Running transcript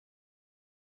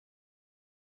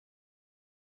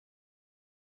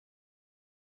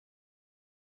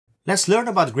Let's learn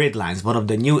about Gridlines, one of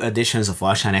the new additions of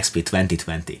ARCHLine.XP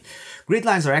 2020.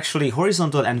 Gridlines are actually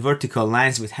horizontal and vertical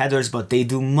lines with headers, but they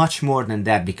do much more than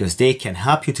that because they can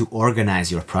help you to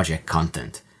organize your project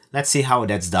content. Let's see how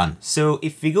that's done. So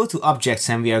if we go to objects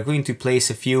and we are going to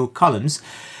place a few columns,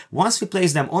 once we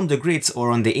place them on the grids or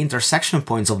on the intersection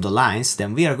points of the lines,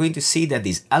 then we are going to see that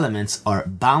these elements are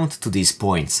bound to these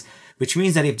points, which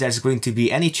means that if there's going to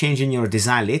be any change in your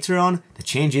design later on, the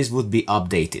changes would be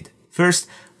updated. First,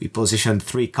 we position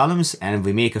 3 columns and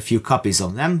we make a few copies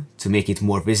of them to make it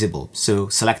more visible. So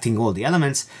selecting all the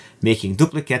elements, making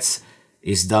duplicates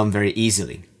is done very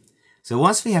easily. So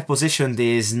once we have positioned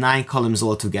these 9 columns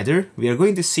all together, we are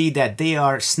going to see that they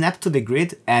are snapped to the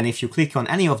grid, and if you click on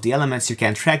any of the elements, you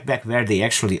can track back where they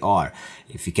actually are.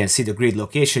 If you can see the grid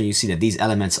location, you see that these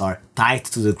elements are tied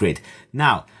to the grid.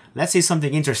 Now, let's see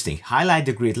something interesting. Highlight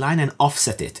the grid line and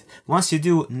offset it. Once you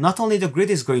do, not only the grid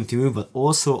is going to move, but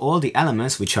also all the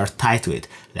elements which are tied to it.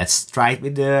 Let's try it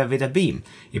with a beam.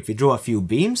 If we draw a few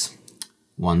beams,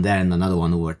 one there and another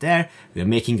one over there, we are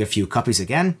making a few copies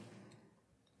again.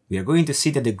 We are going to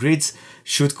see that the grids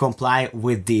should comply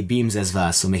with the beams as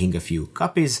well. So making a few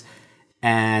copies.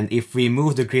 And if we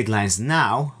move the grid lines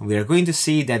now, we are going to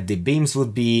see that the beams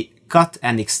would be cut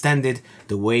and extended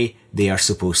the way they are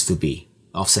supposed to be.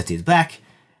 Offset it back,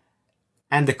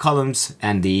 and the columns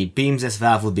and the beams as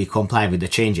well will be compliant with the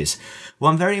changes.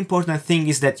 One very important thing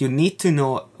is that you need to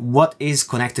know what is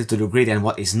connected to the grid and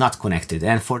what is not connected,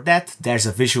 and for that there's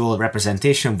a visual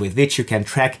representation with which you can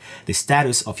track the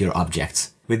status of your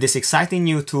objects. With this exciting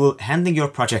new tool, handling your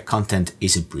project content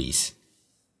is a breeze.